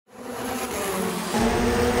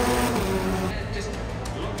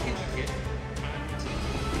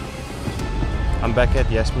I'm back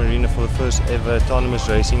at Yas Marina for the first ever autonomous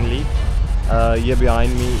racing league. Here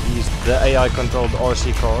behind me is the AI controlled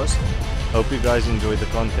RC cars. Hope you guys enjoy the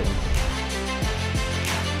content.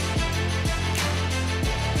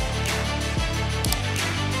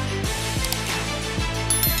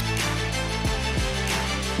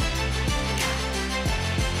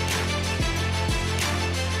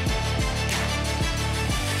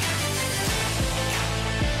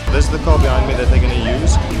 This is the car behind me that they're going to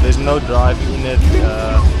use. There's no drive in it.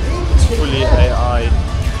 It's fully AI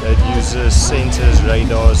that uses sensors,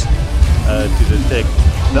 radars to detect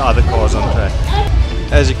the other cars on track.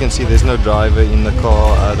 As you can see, there's no driver in the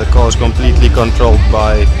car. The car is completely controlled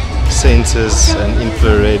by sensors and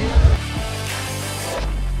infrared.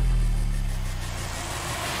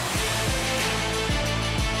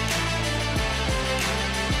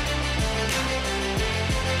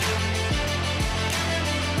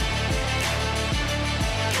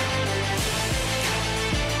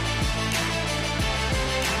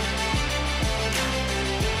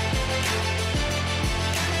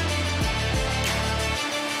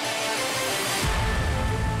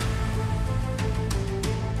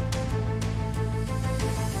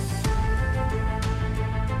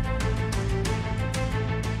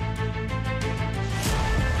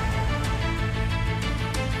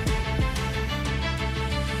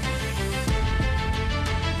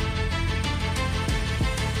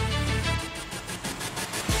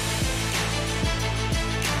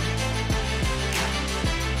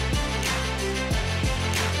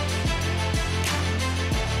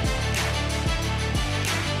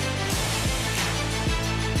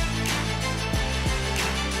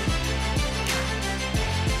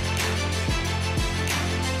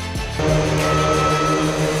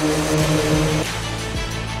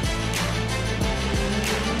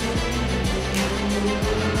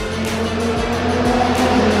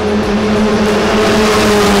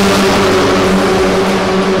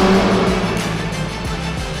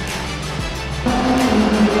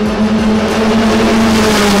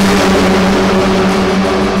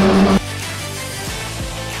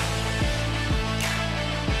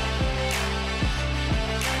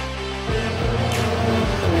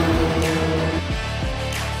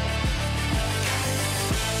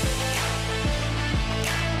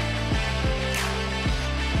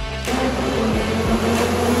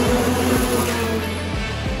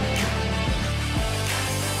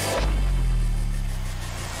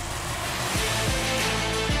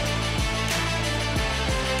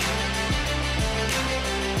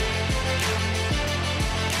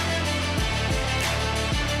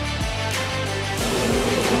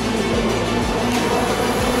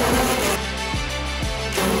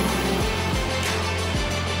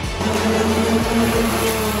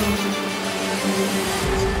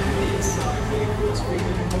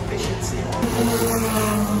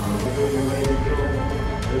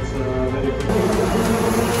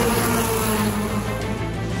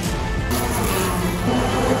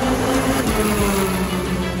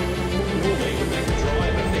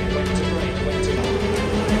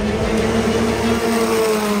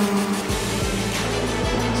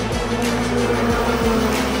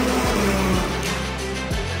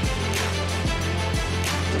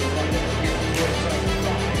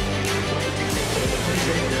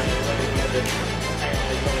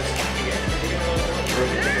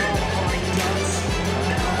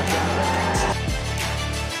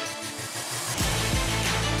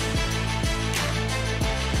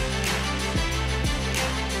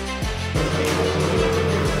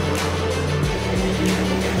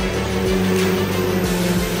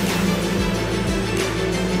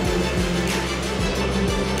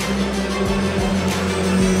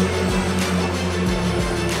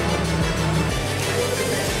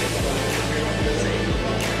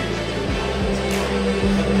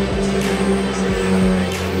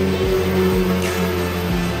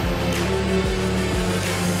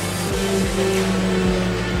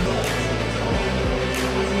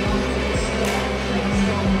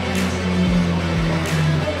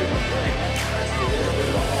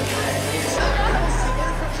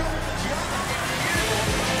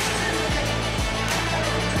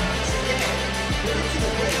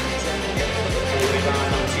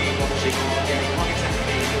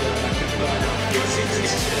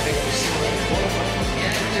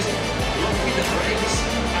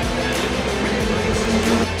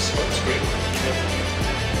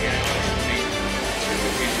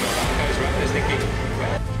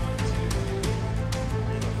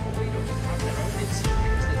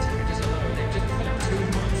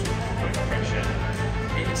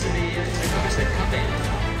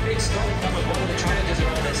 Big stop, one of the challenges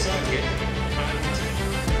around their circuit, and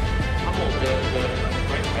I'm all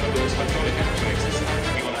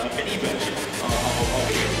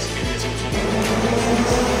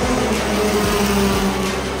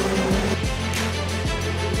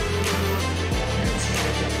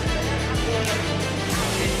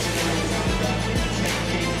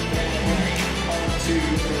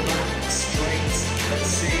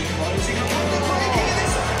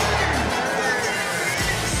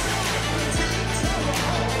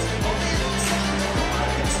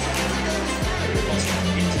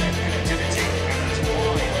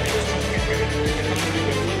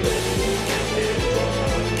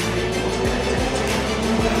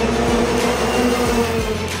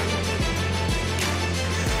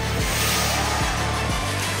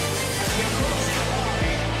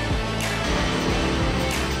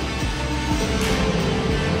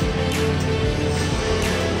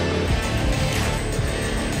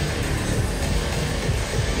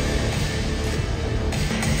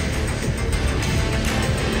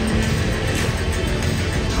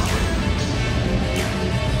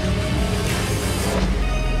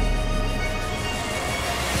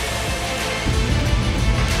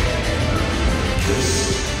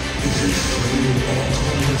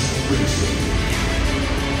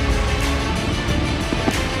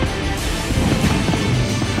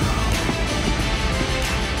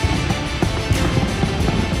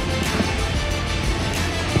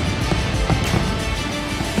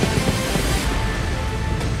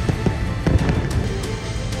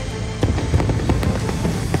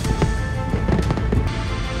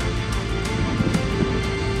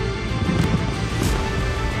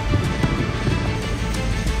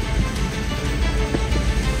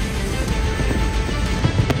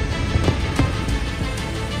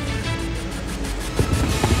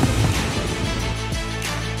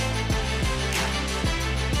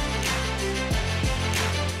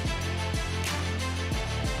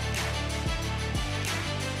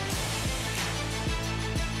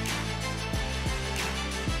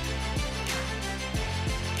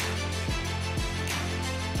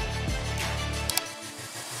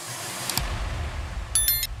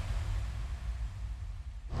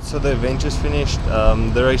So the event just finished.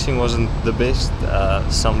 The racing wasn't the best,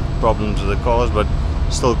 some problems with the cars, but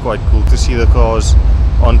still quite cool to see the cars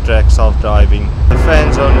on track, self-driving. The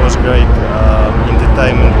fan zone was great,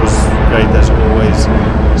 entertainment was great as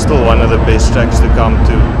always. Still one of the best tracks to come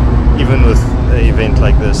to, even with an event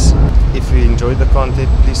like this. If you enjoyed the content,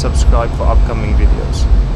 please subscribe for upcoming videos.